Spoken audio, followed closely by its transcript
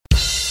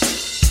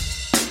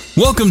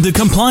Welcome to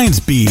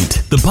Compliance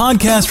Beat, the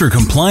podcast for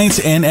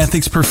compliance and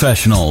ethics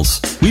professionals.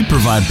 We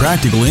provide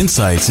practical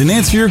insights and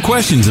answer your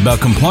questions about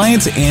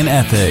compliance and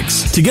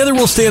ethics. Together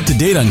we'll stay up to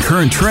date on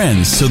current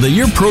trends so that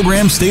your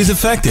program stays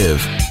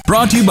effective.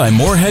 Brought to you by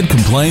Moorhead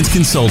Compliance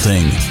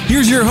Consulting.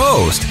 Here's your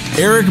host,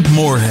 Eric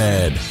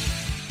Moorhead.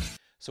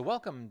 So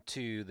welcome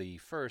to the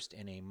first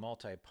in a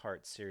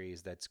multi-part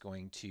series that's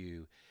going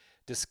to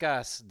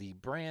discuss the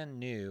brand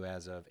new,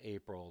 as of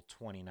April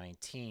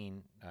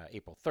 2019,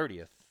 April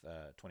 30th,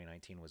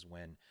 2019 was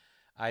when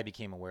I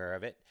became aware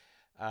of it,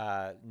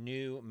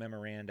 new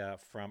memoranda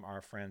from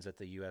our friends at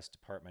the U.S.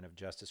 Department of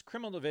Justice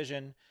Criminal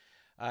Division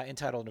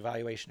entitled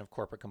Evaluation of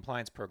Corporate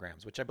Compliance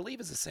Programs, which I believe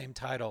is the same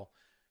title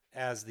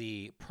as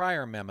the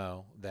prior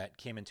memo that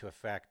came into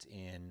effect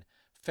in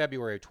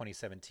February of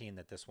 2017,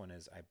 that this one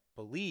is, I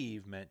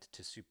believe, meant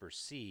to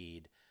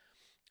supersede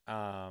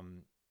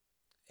and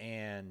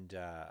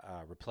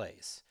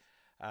replace.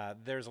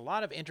 There's a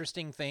lot of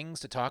interesting things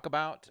to talk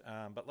about,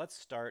 but let's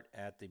start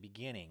at the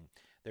beginning.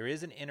 There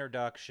is an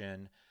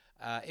introduction.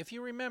 If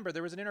you remember,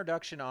 there was an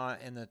introduction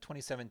in the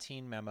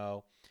 2017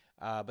 memo,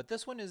 but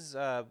this one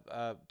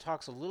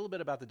talks a little bit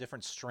about the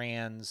different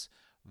strands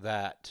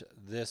that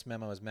this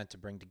memo is meant to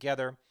bring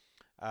together.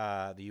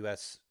 The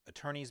U.S.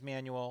 Attorney's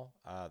Manual,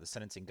 the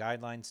Sentencing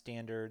Guideline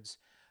Standards,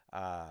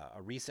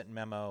 a recent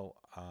memo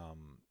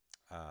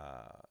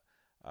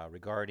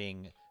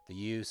regarding the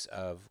use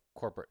of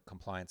corporate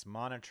compliance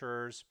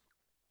monitors.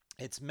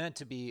 It's meant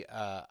to be,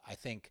 I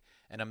think,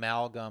 an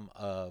amalgam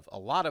of a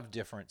lot of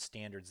different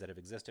standards that have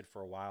existed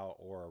for a while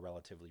or are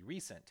relatively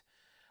recent.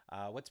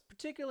 What's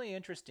particularly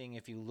interesting,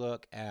 if you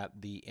look at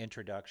the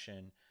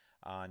introduction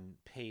on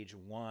page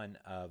 1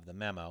 of the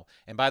memo,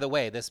 and by the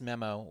way, this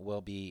memo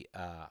will be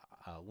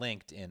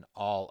linked in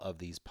all of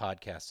these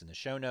podcasts in the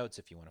show notes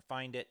if you want to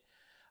find it.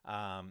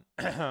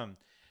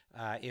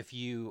 If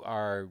you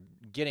are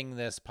getting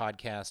this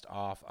podcast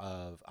off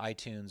of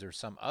iTunes or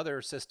some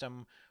other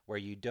system where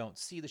you don't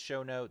see the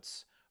show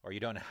notes or you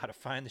don't know how to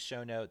find the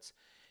show notes,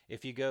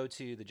 if you go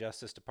to the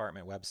Justice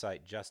Department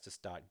website,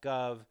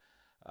 justice.gov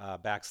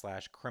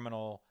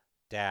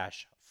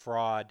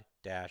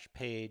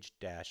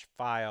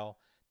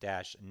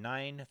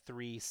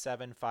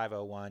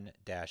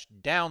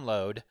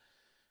 /criminal-fraud-page-file-937501-download,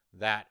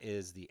 that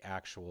is the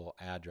actual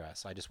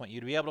address. I just want you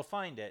to be able to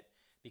find it,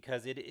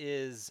 because it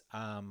is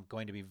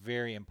going to be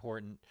very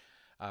important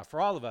for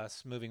all of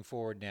us moving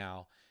forward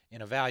now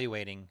in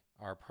evaluating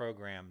our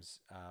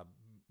programs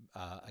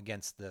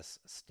against this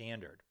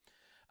standard.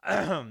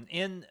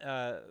 In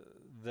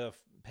the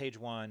page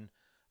 1,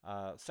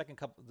 second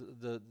couple,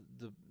 the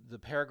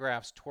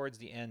paragraphs towards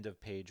the end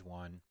of page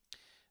 1,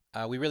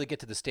 we really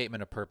get to the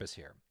statement of purpose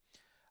here,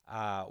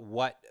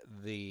 what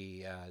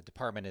the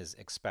department is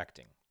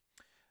expecting.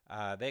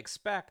 They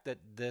expect that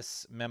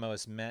this memo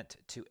is meant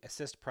to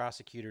assist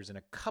prosecutors in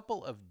a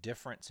couple of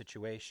different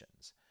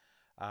situations.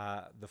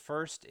 The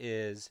first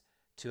is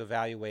to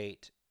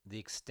evaluate the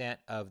extent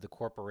of the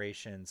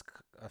corporation's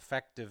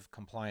effective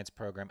compliance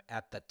program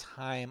at the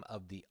time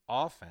of the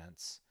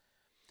offense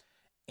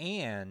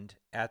and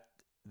at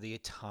the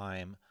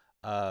time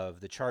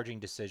of the charging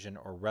decision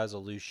or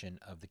resolution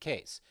of the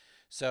case.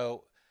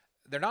 So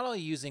they're not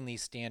only using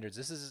these standards,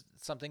 this is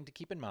something to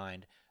keep in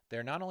mind,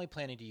 they're not only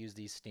planning to use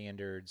these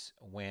standards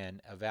when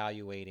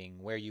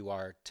evaluating where you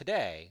are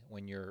today,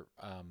 when you're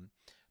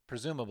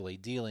presumably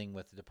dealing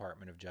with the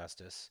Department of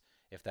Justice,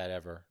 if that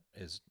ever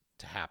is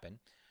to happen,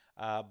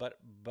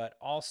 but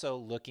also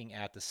looking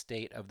at the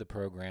state of the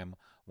program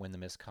when the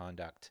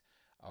misconduct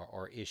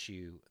or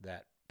issue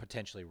that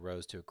potentially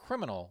rose to a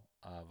criminal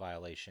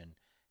violation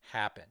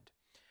happened.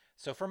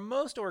 So for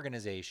most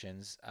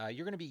organizations,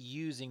 you're going to be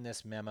using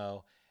this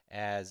memo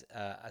as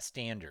a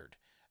standard.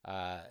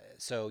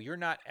 So you're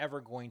not ever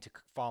going to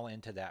fall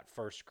into that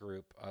first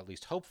group, at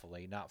least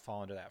hopefully not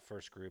fall into that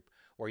first group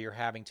where you're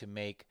having to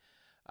make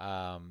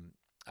some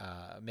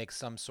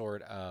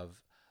sort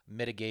of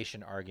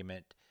mitigation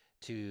argument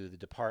to the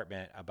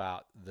department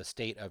about the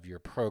state of your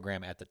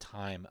program at the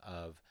time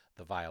of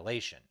the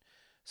violation.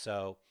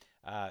 So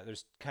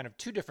there's kind of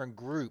two different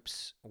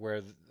groups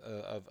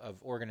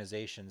of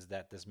organizations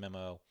that this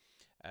memo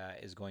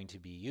is going to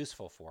be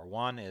useful for.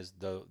 One is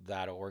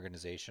that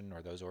organization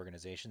or those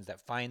organizations that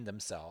find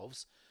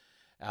themselves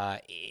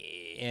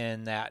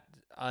in that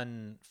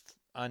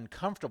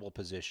uncomfortable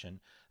position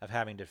of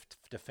having to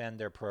defend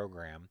their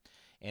program.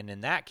 And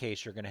in that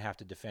case, you're going to have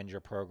to defend your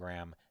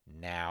program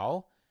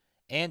now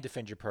and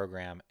defend your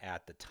program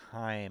at the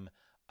time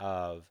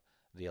of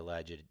the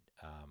alleged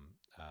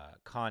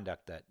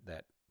conduct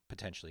that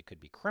potentially could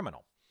be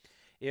criminal.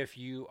 If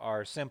you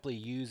are simply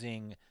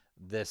using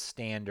this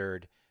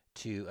standard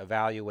to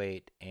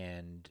evaluate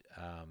and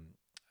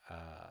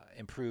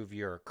improve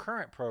your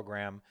current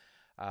program,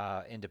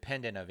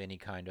 independent of any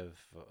kind of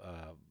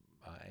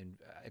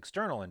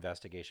external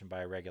investigation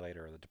by a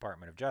regulator or the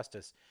Department of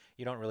Justice,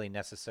 you don't really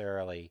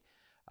necessarily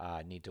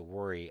need to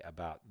worry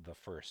about the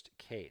first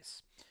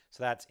case.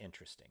 So that's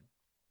interesting.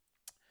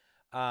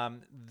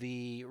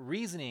 The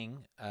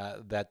reasoning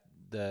that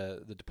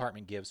the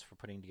department gives for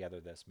putting together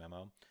this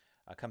memo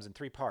comes in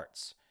three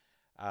parts.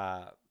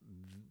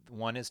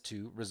 One is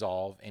to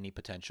resolve any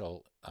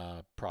potential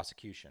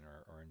prosecution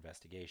or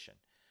investigation.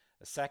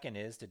 The second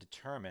is to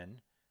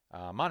determine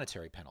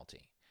monetary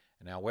penalty.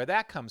 Now, where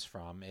that comes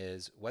from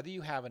is whether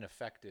you have an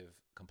effective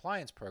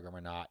compliance program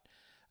or not.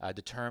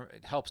 It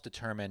helps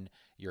determine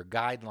your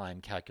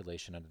guideline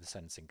calculation under the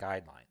sentencing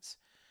guidelines.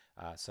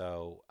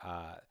 So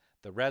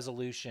the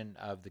resolution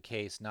of the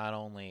case, not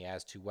only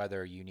as to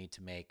whether you need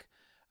to make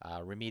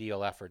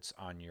remedial efforts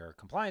on your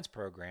compliance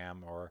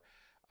program,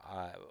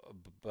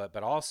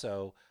 but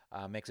also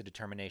makes a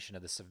determination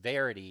of the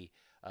severity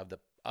of the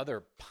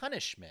other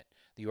punishment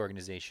the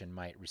organization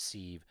might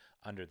receive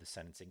under the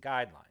sentencing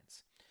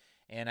guidelines.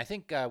 And I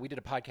think we did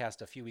a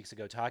podcast a few weeks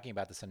ago talking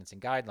about the sentencing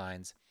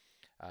guidelines,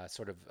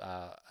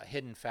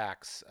 hidden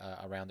facts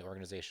around the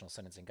organizational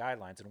sentencing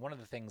guidelines. And one of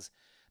the things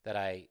that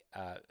I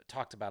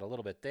talked about a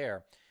little bit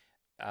there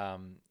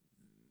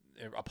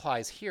it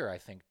applies here, I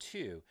think,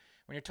 too.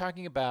 When you're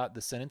talking about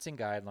the sentencing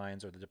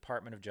guidelines or the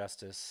Department of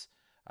Justice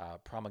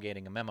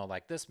promulgating a memo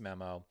like this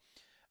memo,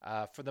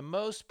 for the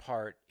most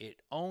part,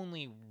 it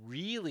only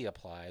really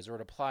applies, or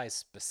it applies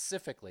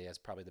specifically, as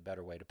probably the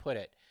better way to put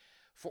it,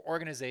 for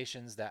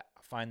organizations that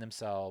find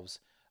themselves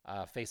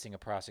facing a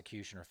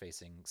prosecution or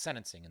facing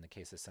sentencing in the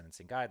case of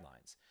sentencing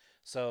guidelines.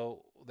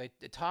 So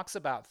it talks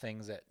about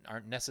things that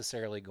aren't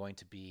necessarily going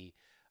to be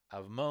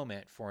of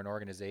moment for an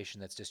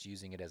organization that's just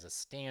using it as a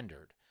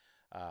standard.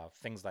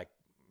 Things like,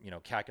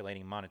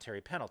 calculating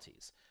monetary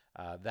penalties.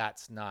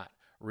 That's not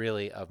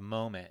really of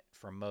moment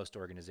for most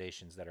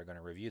organizations that are going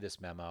to review this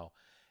memo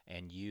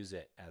and use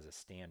it as a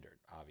standard,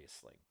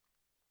 obviously.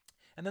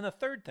 And then the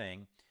third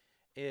thing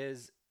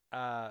is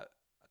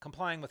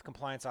complying with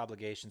compliance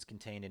obligations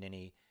contained in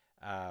any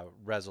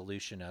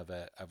resolution of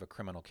a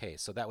criminal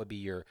case. So that would be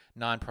your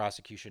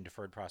non-prosecution,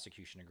 deferred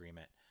prosecution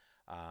agreement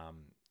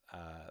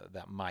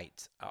that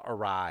might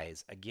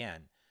arise,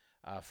 again,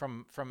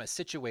 from a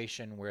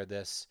situation where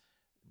this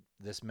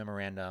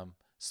memorandum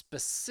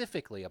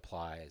specifically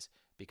applies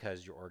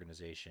because your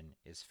organization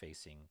is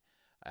facing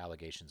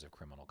allegations of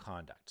criminal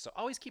conduct. So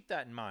always keep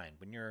that in mind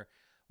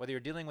whether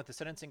you're dealing with the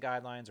sentencing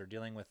guidelines or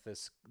dealing with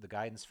the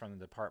guidance from the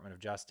Department of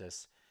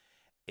Justice.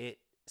 It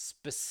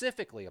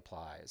specifically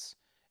applies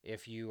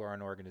if you are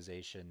an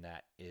organization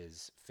that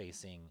is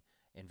facing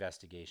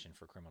investigation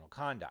for criminal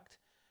conduct.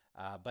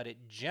 But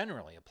it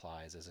generally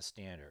applies as a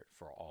standard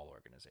for all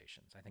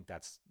organizations. I think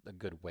that's a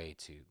good way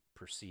to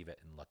perceive it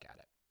and look at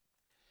it.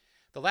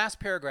 The last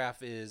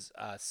paragraph is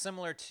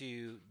similar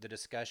to the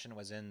discussion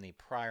was in the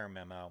prior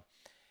memo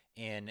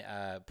in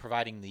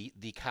providing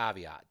the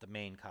caveat, the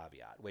main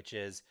caveat, which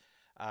is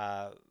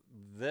the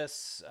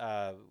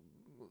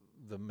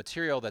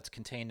material that's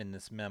contained in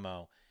this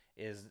memo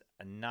is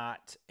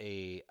not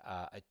a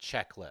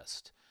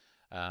checklist.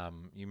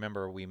 You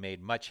remember we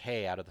made much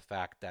hay out of the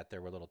fact that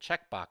there were little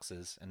check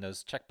boxes, and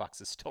those check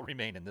boxes still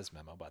remain in this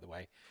memo, by the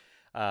way.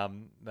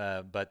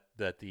 But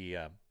that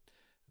the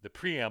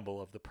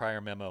preamble of the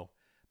prior memo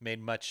made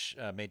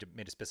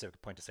a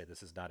specific point to say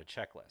this is not a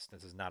checklist.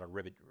 This is not a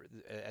rigid,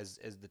 as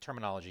the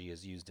terminology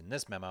is used in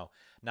this memo,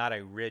 not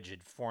a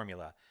rigid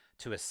formula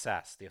to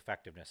assess the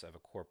effectiveness of a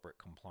corporate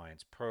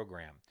compliance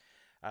program.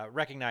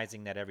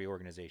 Recognizing that every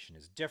organization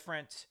is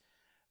different,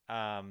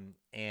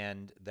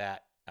 and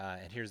that,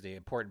 and here's the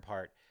important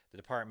part, the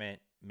department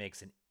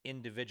makes an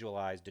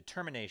individualized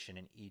determination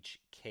in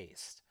each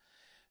case.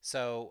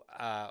 So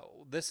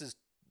this is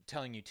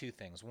telling you two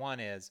things. One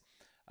is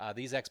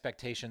these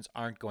expectations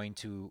aren't going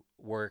to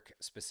work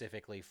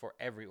specifically for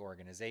every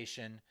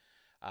organization.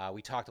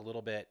 We talked a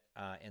little bit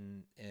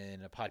in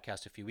a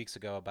podcast a few weeks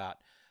ago about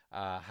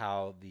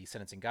how the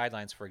sentencing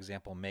guidelines, for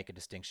example, make a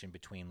distinction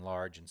between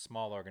large and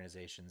small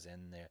organizations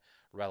and the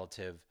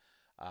relative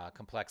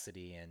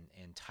complexity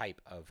and type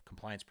of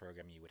compliance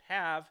program you would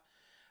have.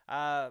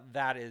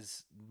 That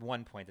is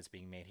one point that's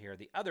being made here.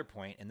 The other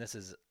point, and this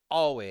is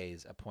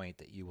always a point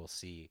that you will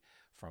see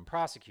from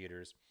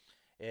prosecutors,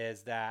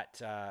 is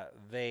that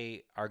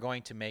they are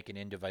going to make an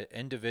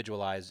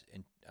individualized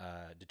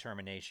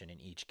determination in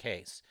each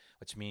case,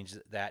 which means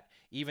that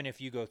even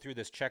if you go through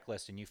this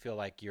checklist and you feel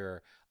like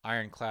you're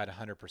ironclad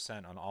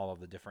 100% on all of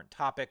the different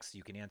topics,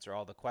 you can answer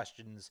all the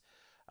questions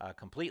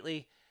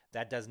completely,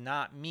 that does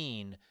not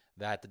mean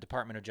that the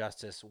Department of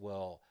Justice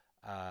will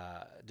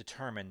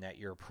determine that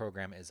your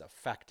program is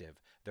effective.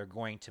 They're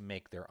going to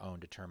make their own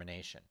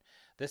determination.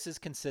 This is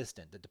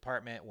consistent. The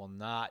department will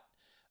not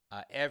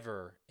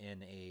ever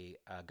in a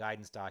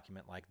guidance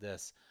document like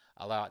this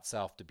allow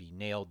itself to be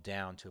nailed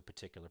down to a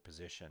particular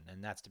position,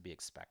 and that's to be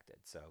expected.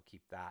 So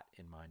keep that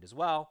in mind as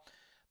well.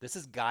 This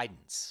is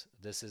guidance.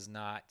 This is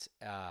not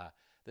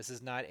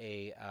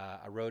a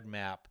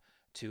roadmap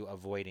to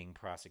avoiding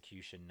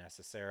prosecution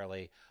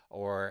necessarily,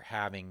 or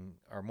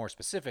more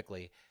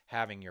specifically,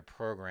 having your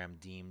program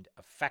deemed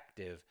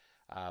effective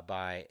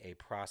by a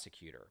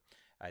prosecutor.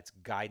 It's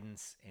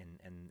guidance,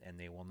 and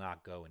they will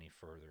not go any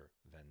further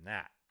than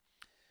that.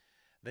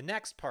 The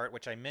next part,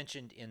 which I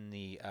mentioned in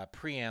the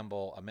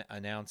preamble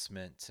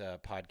announcement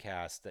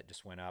podcast that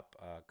just went up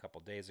a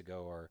couple days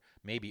ago, or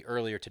maybe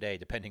earlier today,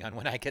 depending on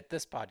when I get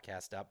this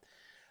podcast up,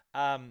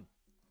 um,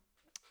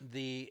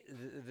 they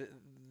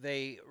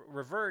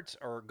revert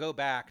or go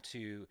back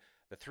to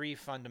the three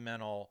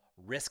fundamental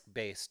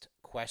risk-based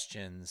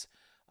questions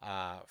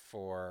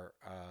for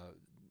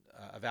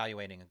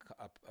evaluating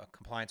a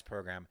compliance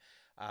program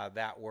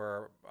that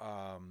were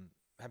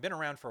have been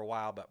around for a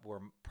while, but were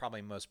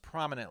probably most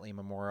prominently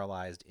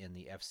memorialized in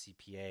the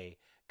FCPA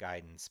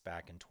guidance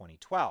back in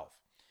 2012.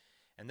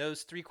 And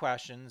those three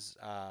questions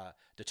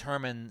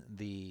determine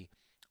the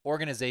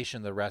organization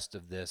of the rest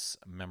of this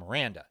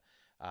memoranda.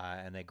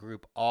 And they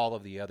group all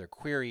of the other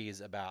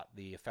queries about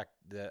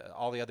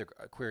all the other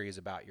queries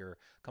about your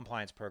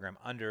compliance program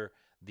under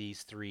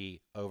these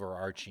three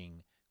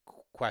overarching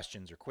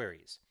questions or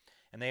queries.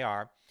 And they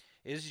are: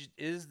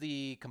 is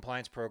the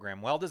compliance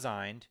program well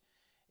designed?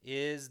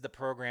 Is the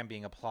program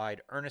being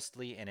applied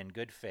earnestly and in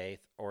good faith,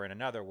 or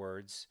in other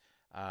words,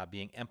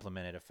 being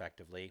implemented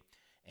effectively?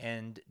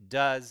 And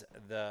does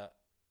the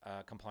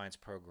compliance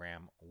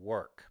program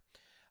work?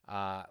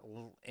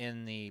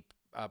 In the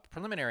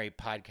preliminary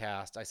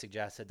podcast, I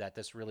suggested that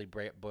this really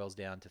boils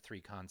down to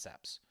three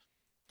concepts: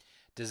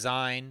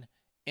 design,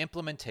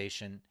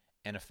 implementation,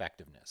 and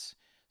effectiveness.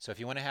 So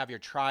if you want to have your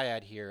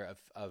triad here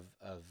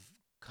of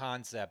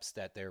concepts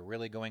that they're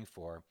really going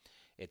for,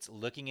 it's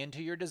looking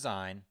into your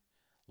design,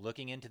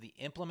 looking into the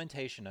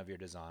implementation of your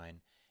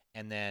design,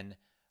 and then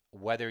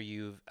whether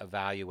you've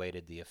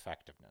evaluated the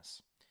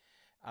effectiveness.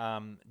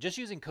 Just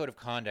using code of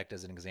conduct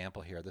as an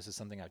example here, this is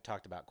something I've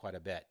talked about quite a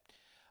bit.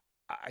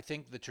 I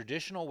think the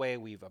traditional way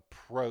we've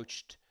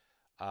approached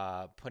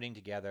putting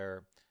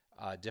together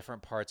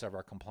different parts of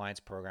our compliance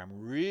program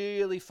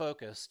really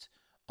focused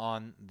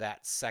on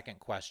that second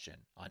question,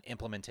 on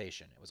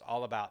implementation. It was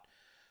all about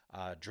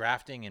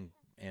drafting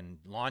and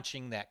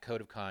launching that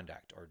code of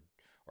conduct, or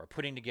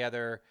putting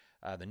together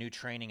the new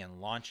training and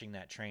launching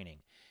that training.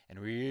 And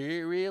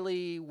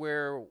really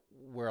where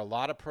a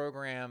lot of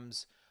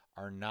programs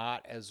are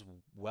not as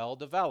well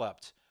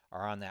developed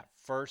are on that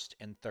first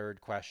and third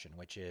question,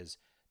 which is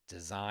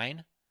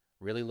design,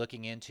 really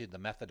looking into the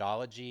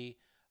methodology,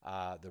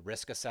 the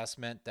risk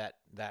assessment that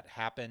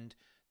happened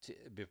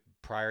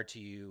prior to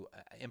you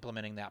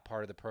implementing that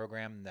part of the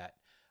program that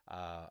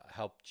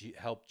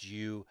helped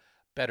you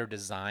better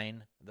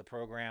design the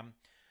program.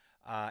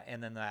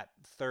 And then that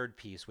third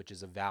piece, which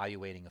is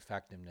evaluating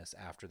effectiveness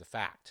after the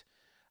fact.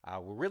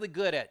 We're really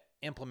good at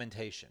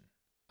implementation.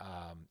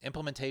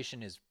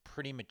 Implementation is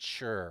pretty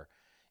mature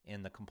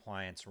in the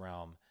compliance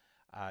realm.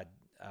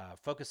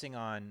 Focusing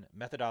on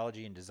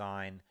methodology and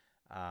design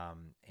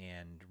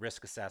and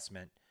risk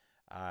assessment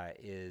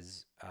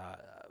is,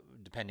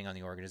 depending on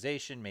the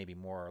organization, maybe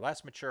more or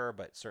less mature,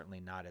 but certainly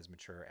not as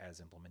mature as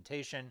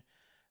implementation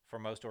for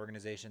most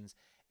organizations.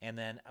 And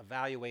then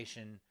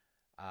evaluation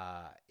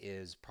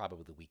is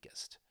probably the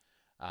weakest.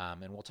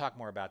 And we'll talk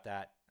more about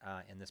that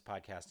in this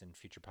podcast and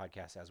future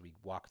podcasts as we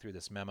walk through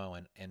this memo,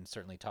 and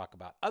certainly talk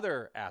about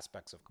other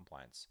aspects of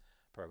compliance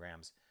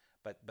programs.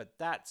 But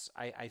that's,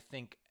 I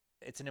think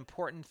it's an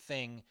important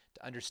thing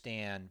to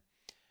understand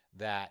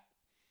that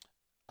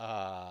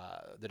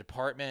the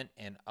department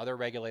and other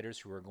regulators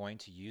who are going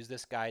to use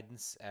this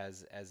guidance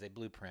as a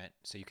blueprint.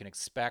 So you can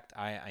expect,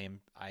 I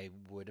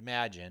would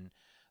imagine,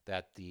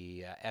 that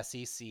the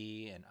SEC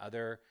and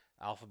other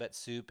alphabet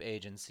soup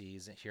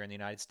agencies here in the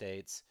United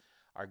States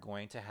are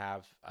going to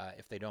have,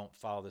 if they don't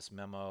follow this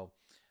memo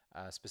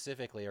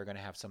specifically, are going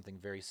to have something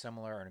very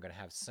similar, and are going to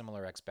have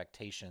similar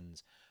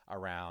expectations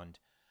around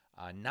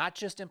not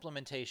just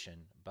implementation,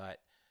 but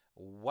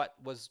what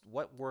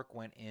work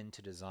went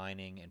into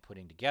designing and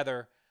putting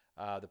together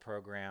the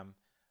program.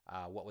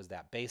 What was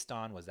that based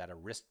on? Was that a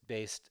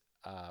risk-based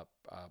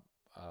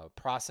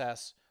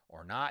process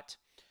or not?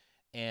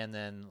 And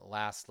then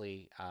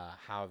lastly,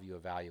 how have you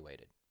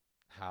evaluated?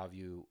 How have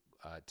you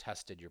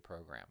tested your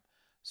program?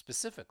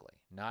 Specifically,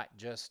 not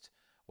just,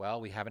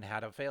 well, we haven't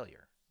had a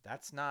failure.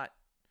 That's not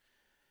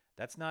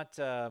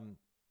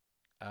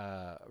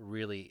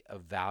really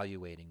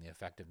evaluating the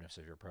effectiveness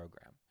of your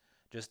program.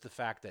 Just the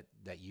fact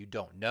that you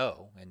don't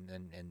know, and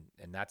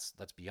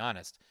let's be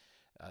honest,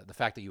 the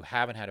fact that you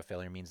haven't had a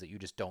failure means that you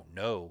just don't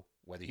know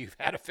whether you've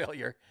had a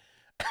failure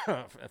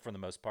for the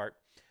most part.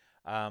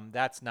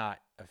 That's not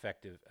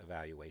effective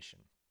evaluation.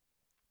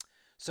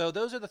 So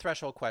those are the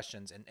threshold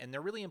questions, and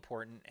they're really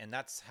important, and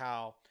that's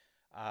how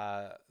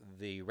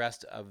the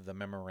rest of the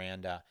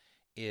memoranda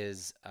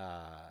is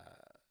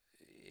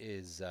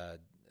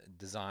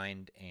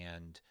designed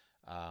and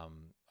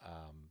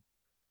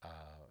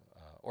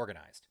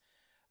organized.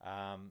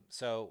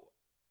 So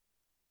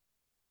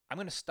I'm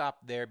going to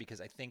stop there because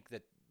I think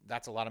that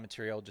that's a lot of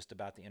material just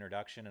about the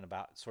introduction and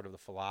about sort of the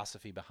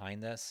philosophy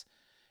behind this,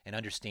 and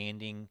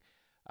understanding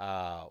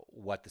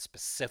what the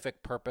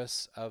specific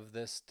purpose of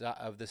this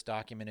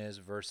document is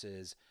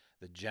versus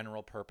the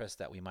general purpose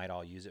that we might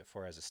all use it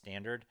for as a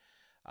standard.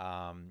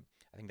 I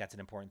think that's an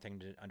important thing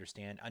to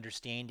understand.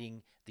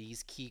 Understanding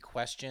these key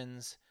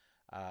questions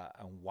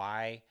and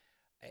why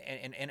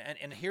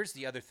And here's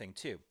the other thing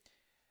too.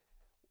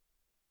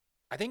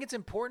 I think it's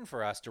important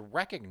for us to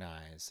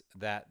recognize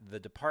that the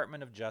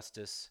Department of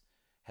Justice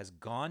has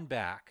gone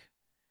back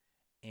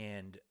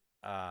and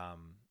I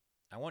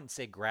wouldn't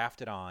say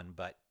grafted on,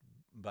 but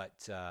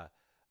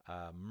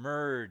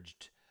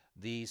merged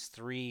these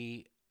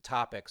three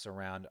topics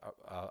around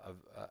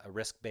a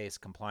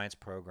risk-based compliance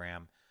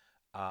program,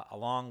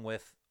 along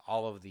with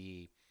all of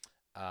the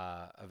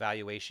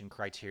evaluation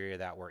criteria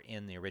that were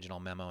in the original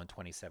memo in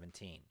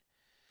 2017.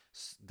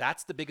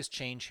 That's the biggest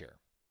change here.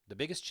 The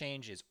biggest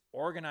change is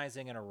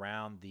organizing it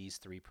around these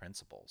three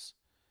principles.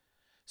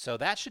 So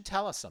that should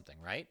tell us something,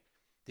 right?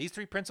 These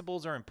three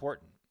principles are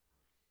important,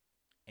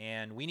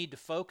 and we need to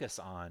focus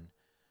on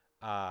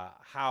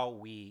how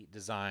we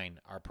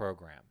design our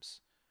programs,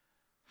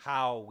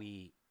 how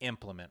we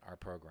implement our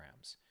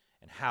programs,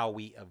 and how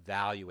we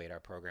evaluate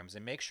our programs,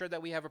 and make sure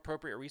that we have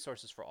appropriate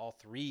resources for all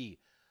three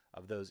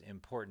of those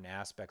important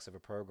aspects of a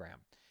program,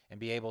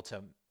 and be able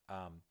to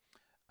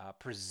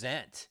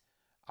present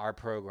our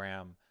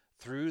program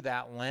through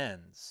that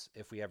lens,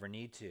 if we ever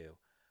need to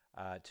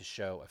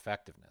show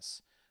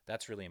effectiveness.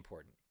 That's really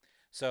important.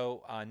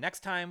 So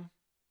next time,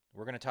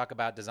 we're going to talk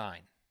about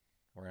design.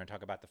 We're going to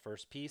talk about the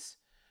first piece.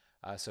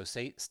 So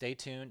stay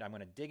tuned. I'm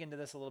going to dig into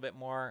this a little bit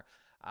more.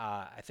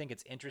 I think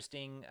it's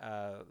interesting.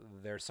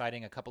 They're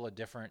citing a couple of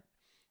different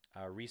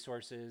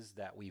resources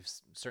that we've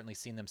certainly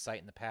seen them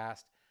cite in the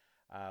past.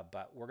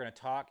 But we're going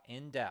to talk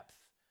in depth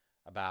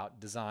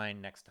about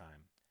design next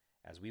time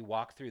as we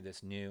walk through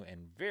this new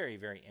and very,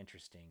 very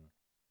interesting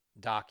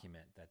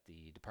document that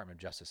the Department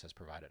of Justice has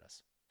provided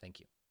us. Thank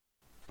you.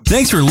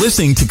 Thanks for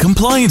listening to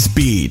Compliance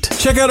Beat.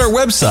 Check out our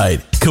website,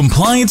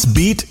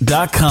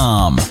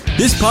 compliancebeat.com.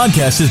 This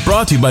podcast is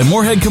brought to you by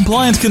Moorhead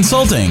Compliance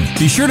Consulting.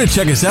 Be sure to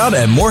check us out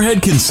at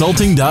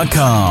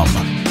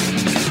moorheadconsulting.com.